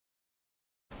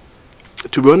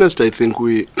To be honest, I think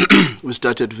we we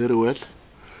started very well.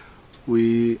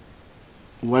 We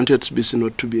wanted Sibisi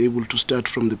not to be able to start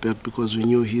from the back because we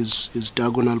knew his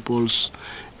diagonal balls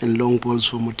and long balls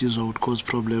for Motizwa would cause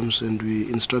problems, and we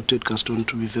instructed Gaston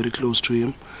to be very close to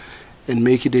him and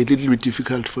make it a little bit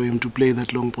difficult for him to play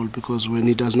that long ball, because when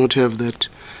he does not have that,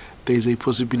 there is a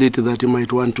possibility that he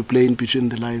might want to play in between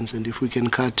the lines, and if we can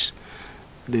cut,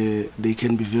 they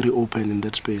can be very open in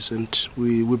that space, and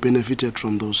we benefited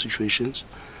from those situations.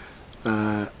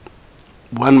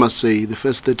 One must say the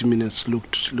first 30 minutes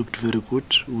looked very good.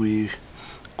 We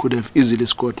could have easily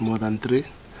scored more than 3,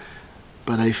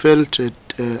 but I felt at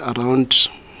around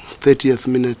 30th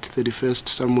minute, 31st,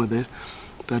 somewhere there,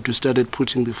 that we started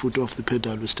putting the foot off the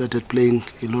pedal. We started playing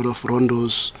a lot of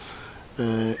rondos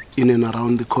in and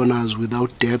around the corners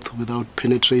without depth, without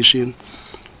penetration,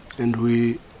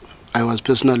 and I was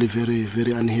personally very,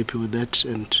 very unhappy with that,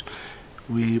 and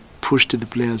we pushed the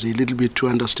players a little bit to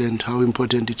understand how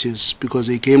important it is, because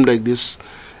a game like this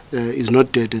is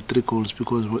not dead at 3 goals,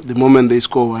 because the moment they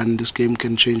score 1, this game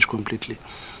can change completely.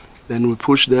 Then we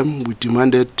pushed them, we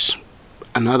demanded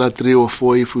another 3 or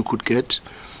 4 if we could get,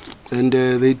 and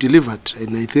they delivered.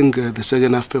 And I think the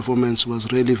second half performance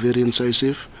was really very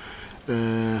incisive.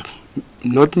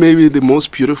 Not maybe the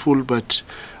most beautiful, but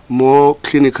more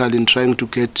clinical in trying to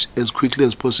get as quickly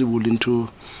as possible into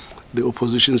the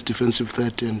opposition's defensive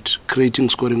threat and creating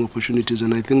scoring opportunities.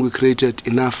 And I think we created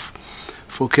enough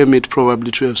for Kermit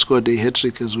probably to have scored a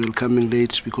hat-trick as well, coming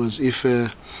late, because if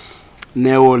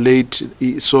Neo late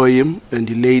he saw him and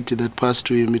he laid that pass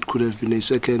to him, it could have been a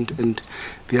second, and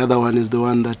the other one is the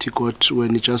one that he got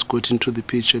when he just got into the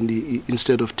pitch, and he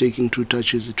instead of taking 2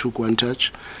 touches, he took 1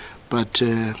 touch. But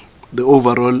the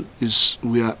overall is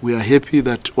we are happy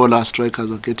that all our strikers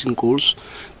are getting goals.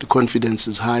 The confidence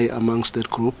is high amongst that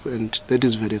group, and that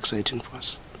is very exciting for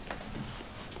us.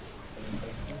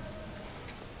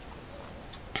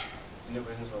 Any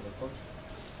questions for the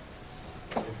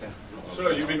coach? Yes, sir. So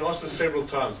you've been asked this several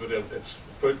times, but it's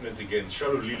pertinent again.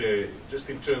 Shalulile, just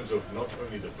in terms of not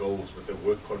only the goals, but the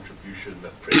work contribution, the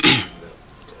pressing,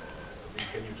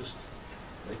 can you just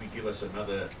maybe give us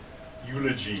another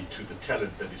eulogy to the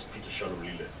talent that is Peter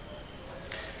Shalulile?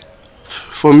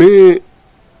 For me,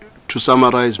 to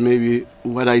summarize maybe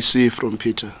what I see from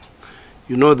Peter,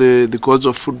 you know, the gods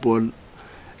of football,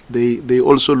 they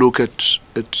also look at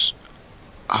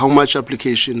how much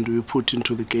application do we put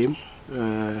into the game,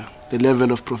 the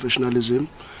level of professionalism.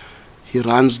 He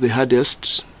runs the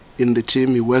hardest in the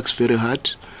team, he works very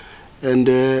hard. And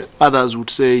others would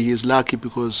say he's lucky,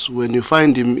 because when you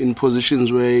find him in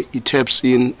positions where he taps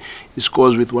in, he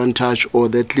scores with 1 touch, or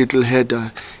that little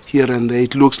header here and there,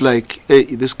 it looks like, hey,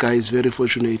 this guy is very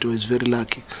fortunate or is very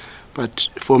lucky. But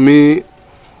for me,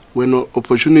 when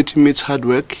opportunity meets hard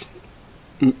work,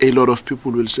 a lot of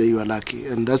people will say you are lucky.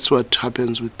 And that's what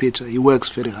happens with Peter. He works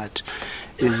very hard.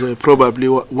 He's probably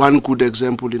one good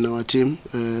example in our team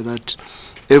that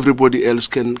everybody else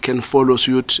can follow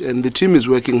suit, and the team is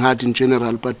working hard in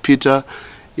general, but Peter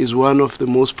is one of the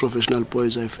most professional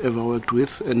boys I've ever worked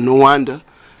with, and no wonder.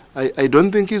 I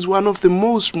don't think he's one of the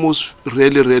most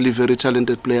really very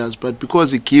talented players, but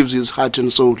because he gives his heart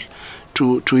and soul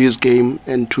to his game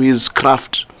and to his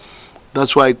craft,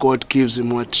 that's why God gives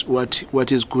him what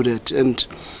he's good at. And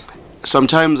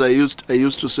sometimes I used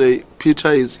to say Peter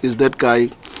is that guy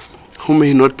who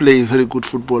may not play very good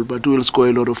football, but will score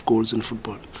a lot of goals in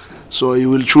football. So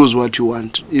you will choose what you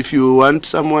want. If you want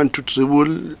someone to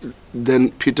dribble,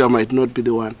 then Peter might not be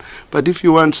the one. But if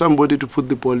you want somebody to put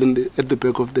the ball at the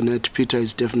back of the net, Peter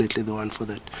is definitely the one for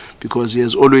that, because he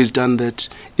has always done that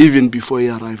even before he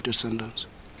arrived at Sundowns.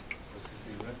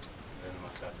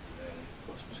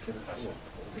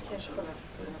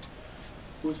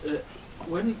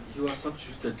 When you are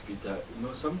substituted, Peter, you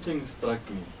know, something struck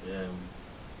me.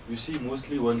 You see,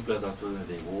 mostly when players are told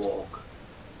they walk.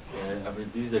 I mean,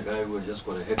 this is a guy who has just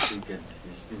got a hat-trick and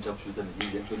he's been substituted and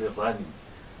he's actually running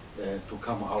to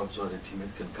come out so the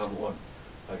teammate can come on.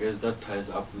 I guess that ties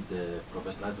up with the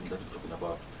professionalism that you're talking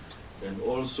about. And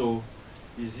also,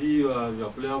 is he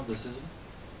your player of the season?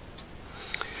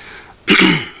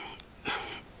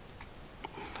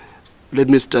 Let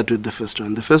me start with the first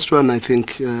one. The first one, I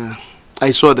think, I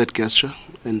saw that gesture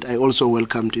and I also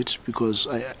welcomed it, because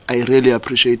I really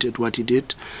appreciated what he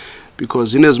did.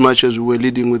 Because in as much as we were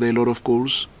leading with a lot of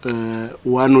goals,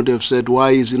 one would have said,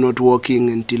 why is he not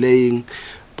walking and delaying?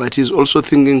 But he's also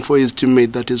thinking for his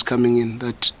teammate that is coming in,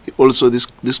 that also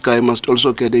this guy must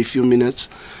also get a few minutes.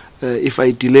 If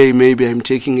I delay, maybe I'm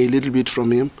taking a little bit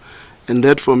from him. And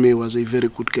that for me was a very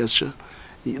good gesture.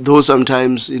 Though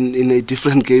sometimes in a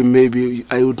different game maybe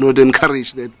I would not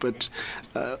encourage that, but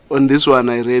on this one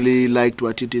I really liked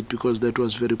what he did because that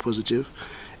was very positive.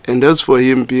 And as for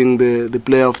him being the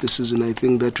player of the season, I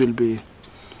think that will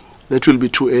be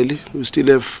too early. We still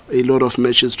have a lot of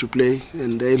matches to play,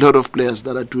 and there are a lot of players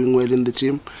that are doing well in the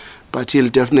team, but he'll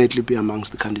definitely be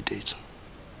amongst the candidates.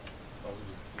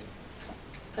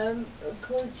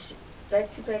 Coach,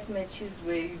 back-to-back matches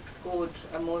where you've scored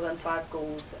more than 5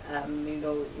 goals,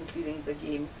 including the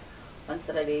game on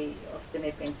Saturday of the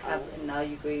Nedbank Cup, and now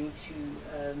you're going to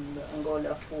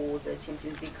Angola for the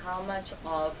Champions League. How much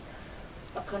of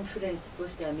a confidence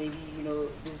booster maybe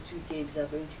those 2 games are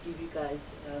going to give you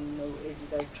guys as you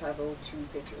guys travel to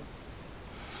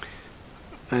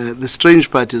Petro? The strange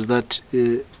part is that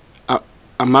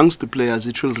amongst the players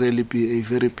it will really be a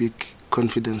very big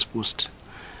confidence boost.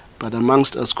 But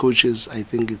amongst us coaches, I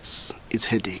think it's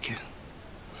headache.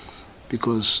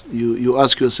 Because you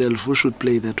ask yourself who should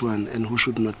play that one and who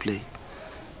should not play.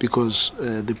 Because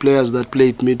the players that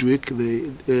played midweek,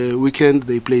 the weekend,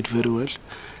 they played very well.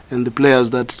 And the players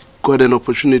that got an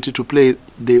opportunity to play,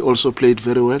 they also played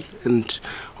very well. And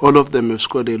all of them have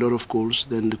scored a lot of goals.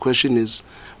 Then the question is,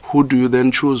 who do you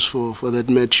then choose for that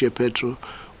match here, Petro,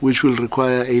 which will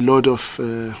require a lot of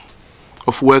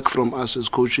work from us as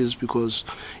coaches, because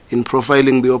in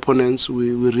profiling the opponents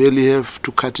we really have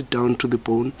to cut it down to the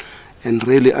bone and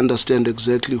really understand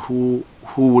exactly who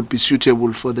would be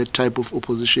suitable for that type of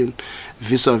opposition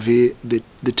vis-a-vis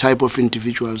the type of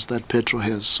individuals that Petro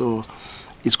has. So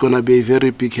it's going to be a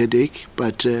very big headache,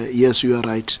 but yes, you are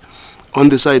right. On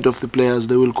the side of the players,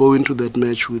 they will go into that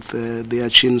match with their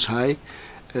chins high,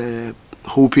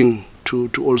 hoping to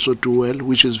also do well,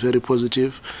 which is very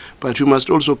positive. But we must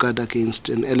also guard against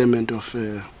an element of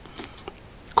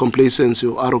complacency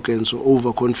or arrogance or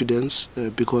overconfidence,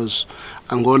 because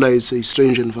Angola is a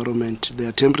strange environment.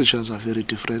 Their temperatures are very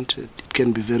different. It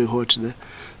can be very hot there.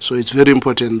 So it's very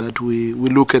important that we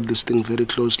look at this thing very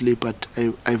closely, but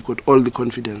I've got all the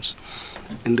confidence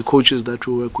in the coaches that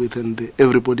we work with and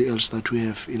everybody else that we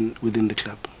have within the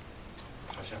club.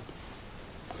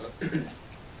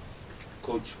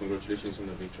 Coach, congratulations on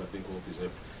the victory. I think all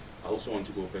deserved. I also want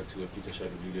to go back to the Peter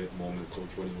Shadulile moment, Coach,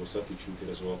 when he was substituted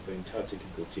as well. The entire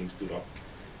technical team stood up.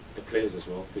 The players as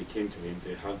well, they came to him,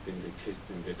 they hugged him, they kissed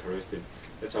him, they caressed him.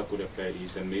 That's how good a player he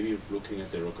is. And maybe looking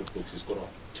at the record books, he's got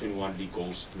 21 league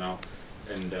goals now.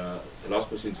 And the last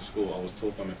person to score, I was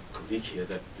told by my colleague here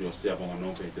that it was Siyabonga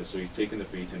Nobete. So he's taken the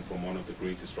baton from one of the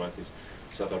greatest strikers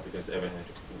South Africa has ever had.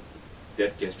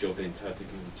 That gesture of the entire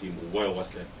technical team, why was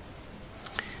that?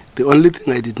 The only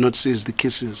thing I did not see is the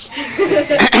kisses.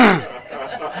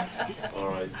 All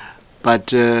right.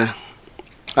 But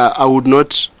I would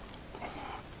not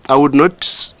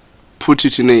put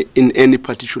it in any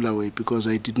particular way, because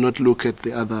I did not look at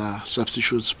the other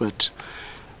substitutes. But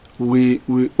we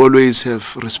always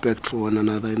have respect for one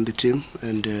another in the team,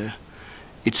 and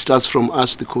it starts from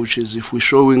us, the coaches. If we're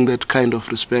showing that kind of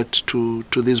respect to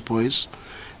these boys,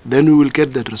 then we will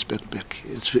get that respect back.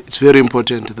 It's very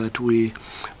important that we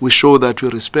show that we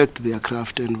respect their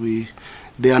craft, and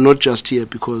they are not just here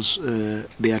because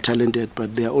they are talented,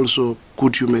 but they are also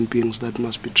good human beings that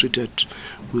must be treated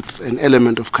with an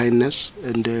element of kindness.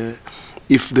 And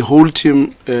if the whole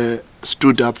team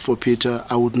stood up for Peter,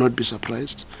 I would not be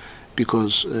surprised,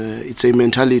 because it's a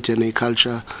mentality and a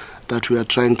culture that we are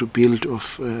trying to build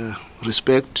of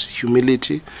respect,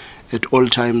 humility, at all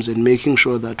times, and making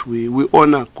sure that we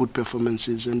honor good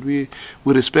performances and we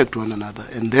respect one another.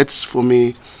 And that's, for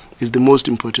me, is the most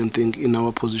important thing in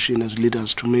our position as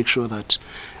leaders, to make sure that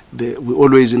we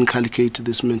always inculcate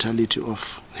this mentality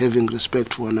of having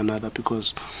respect for one another,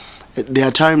 because there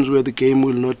are times where the game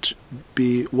will not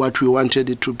be what we wanted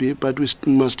it to be, but we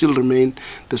must still remain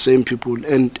the same people.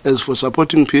 And as for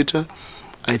supporting Peter,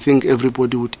 I think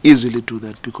everybody would easily do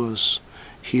that, because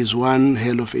he's one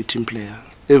hell of a team player.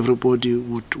 Everybody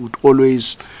would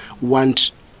always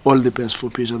want all the best for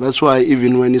Peter. That's why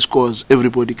even when he scores,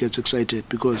 everybody gets excited,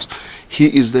 because he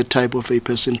is that type of a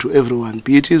person to everyone.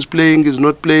 Be it he's playing, he's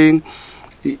not playing,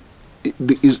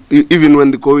 even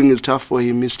when the going is tough for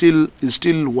him, he's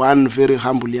still one very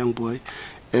humble young boy.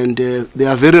 And there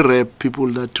are very rare people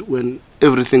that when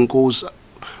everything goes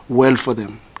well for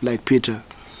them, like Peter,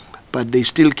 but they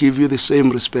still give you the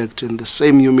same respect and the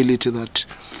same humility that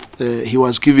he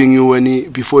was giving you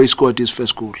before he scored his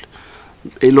first goal.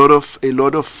 A lot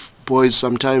of boys,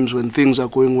 sometimes when things are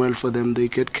going well for them, they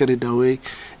get carried away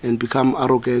and become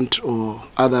arrogant, or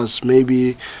others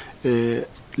maybe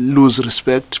lose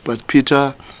respect. But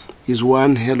Peter is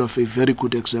one hell of a very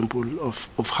good example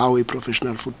of how a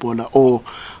professional footballer or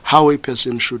how a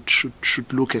person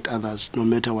should look at others, no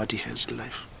matter what he has in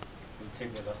life. We'll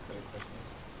take the last 3 questions.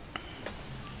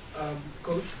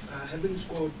 Coach, having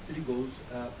scored 3 goals,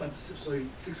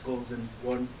 6 goals and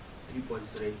 1 3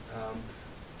 points today,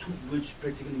 which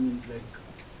practically means like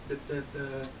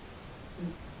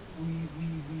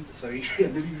sorry,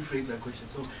 let me rephrase my question.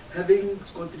 So having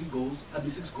scored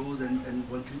 6 goals and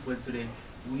 1 3 points today,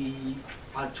 we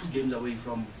are 2 games away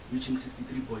from reaching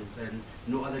 63 points, and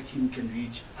no other team can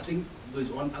reach. I think there's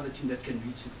one other team that can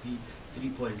reach 63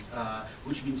 points,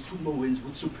 which means 2 more wins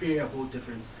with superior goal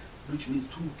difference, which means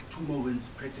two more wins.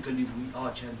 Practically, we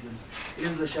are champions.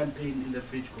 Is the champagne in the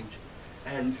fridge, coach?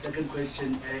 And second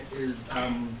question is,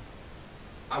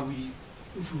 are we?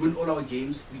 If we win all our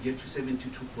games, we get to 72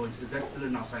 points. Is that still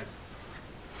in our sights?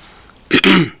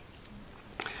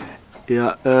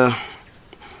 Yeah.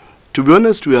 To be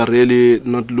honest, we are really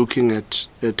not looking at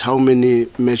how many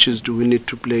matches do we need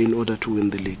to play in order to win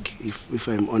the league, if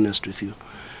I'm honest with you.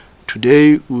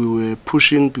 Today we were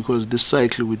pushing because this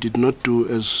cycle we did not do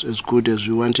as good as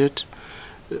we wanted.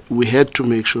 We had to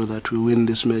make sure that we win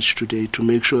this match today to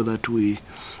make sure that we've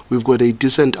got a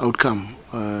decent outcome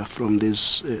from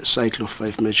this cycle of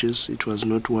 5 matches. It was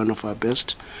not one of our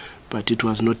best, but it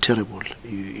was not terrible.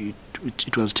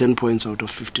 It was 10 points out of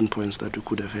 15 points that we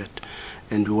could have had,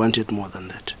 and we wanted more than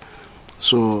that.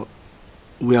 So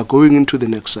we are going into the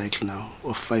next cycle now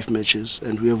of 5 matches,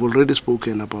 and we have already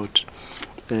spoken about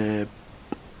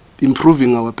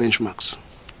improving our benchmarks.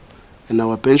 And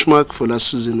our benchmark for last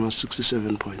season was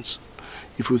 67 points.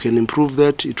 If we can improve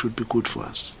that, it would be good for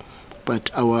us. But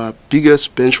our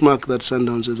biggest benchmark that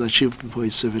Sundowns has achieved before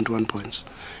is 71 points.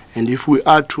 And if we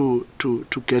are to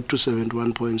get to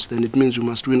 71 points, then it means we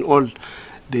must win all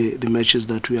the matches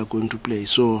that we are going to play.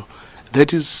 So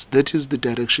that is the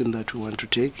direction that we want to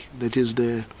take. That is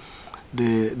the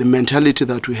mentality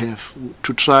that we have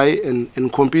to try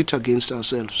and compete against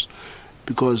ourselves.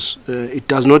 Because it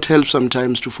does not help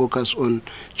sometimes to focus on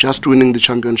just winning the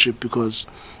championship, because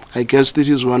I guess this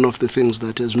is one of the things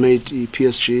that has made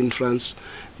PSG in France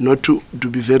not to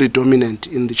be very dominant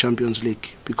in the Champions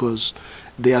League, because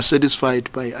they are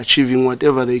satisfied by achieving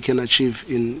whatever they can achieve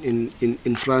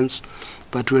in France.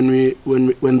 But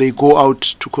when they go out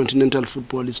to continental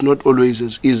football, it's not always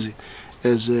as easy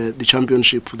as the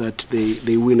championship that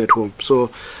they win at home.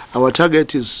 So our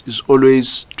target is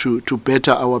always to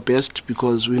better our best,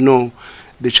 because we know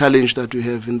the challenge that we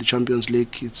have in the Champions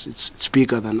League, it's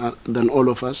bigger than all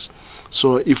of us.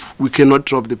 So if we cannot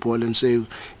drop the ball and say,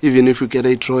 even if we get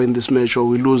a draw in this match or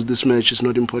we lose this match, it's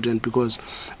not important, because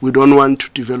we don't want to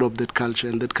develop that culture,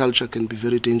 and that culture can be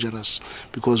very dangerous,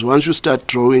 because once you start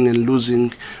drawing and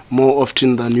losing more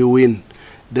often than you win,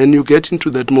 then you get into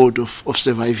that mode of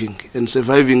surviving, and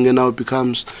surviving now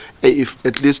becomes,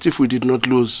 at least if we did not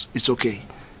lose, it's okay.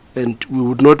 And we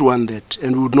would not want that,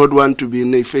 and we would not want to be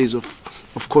in a phase of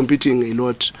competing a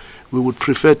lot. We would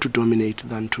prefer to dominate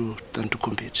than to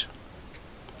compete.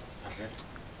 Okay.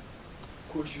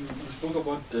 Coach, you spoke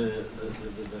about the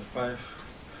 5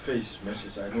 phase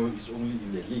matches. I know it's only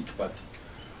in the league, but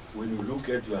when you look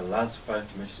at your last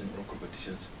 5 matches in all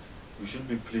competitions, you should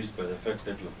be pleased by the fact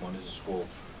that you have managed to score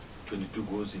 22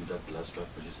 goals in that last 5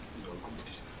 matches in all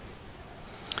competitions.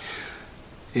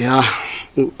 Yeah,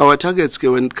 our targets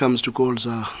when it comes to goals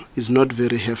is not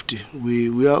very hefty.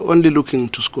 We are only looking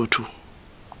to score 2.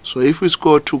 So if we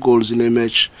score 2 goals in a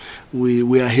match,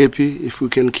 we are happy. If we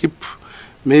can keep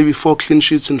maybe 4 clean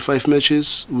sheets in 5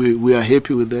 matches, we are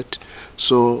happy with that.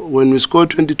 So when we score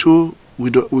 22, we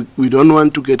don't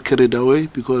want to get carried away,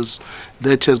 because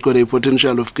that has got a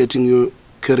potential of getting you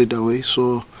carried away.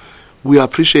 So we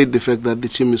appreciate the fact that the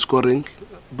team is scoring,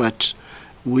 but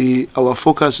our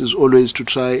focus is always to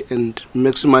try and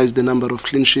maximize the number of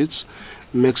clean sheets,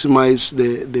 maximize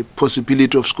the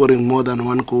possibility of scoring more than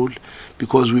 1 goal,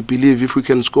 because we believe if we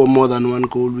can score more than 1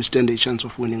 goal, we stand a chance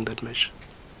of winning that match.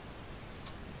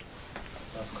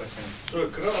 Last question. So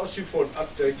could I ask you for an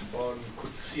update on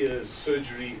Kutse's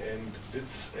surgery, and do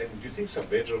you think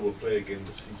Saavedra will play again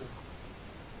this season?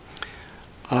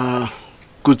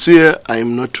 Kutse, I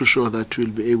am not too sure that we'll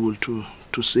be able to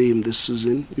see him this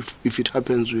season. If it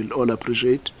happens, we'll all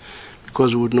appreciate,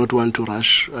 because we would not want to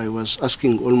rush. I was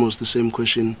asking almost the same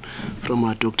question from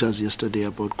our doctors yesterday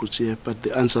about Kutse, but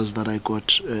the answers that I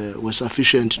got were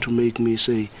sufficient to make me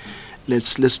say,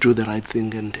 let's do the right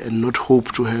thing and not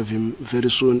hope to have him very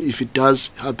soon. If it does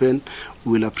happen,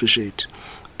 we'll appreciate.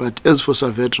 But as for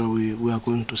Saavedra, we are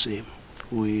going to see him.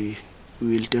 We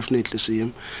will definitely see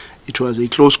him. it was a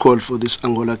close call for this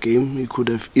Angola game. He could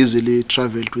have easily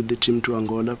travelled with the team to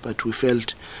Angola, but we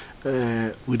felt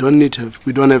we don't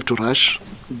have to rush.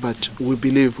 But we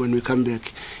believe when we come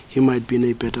back, he might be in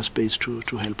a better space to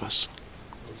help us.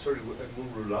 I'm sorry, and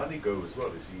will Rulani go as well?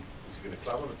 Is he going to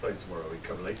climb on the plane tomorrow? Will he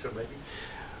come later, maybe?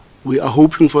 We are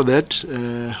hoping for that.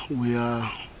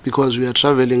 Because we are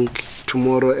travelling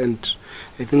tomorrow, and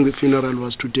I think the funeral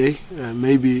was today.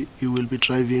 Maybe he will be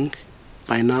driving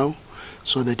by now,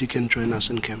 so that he can join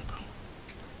us in camp.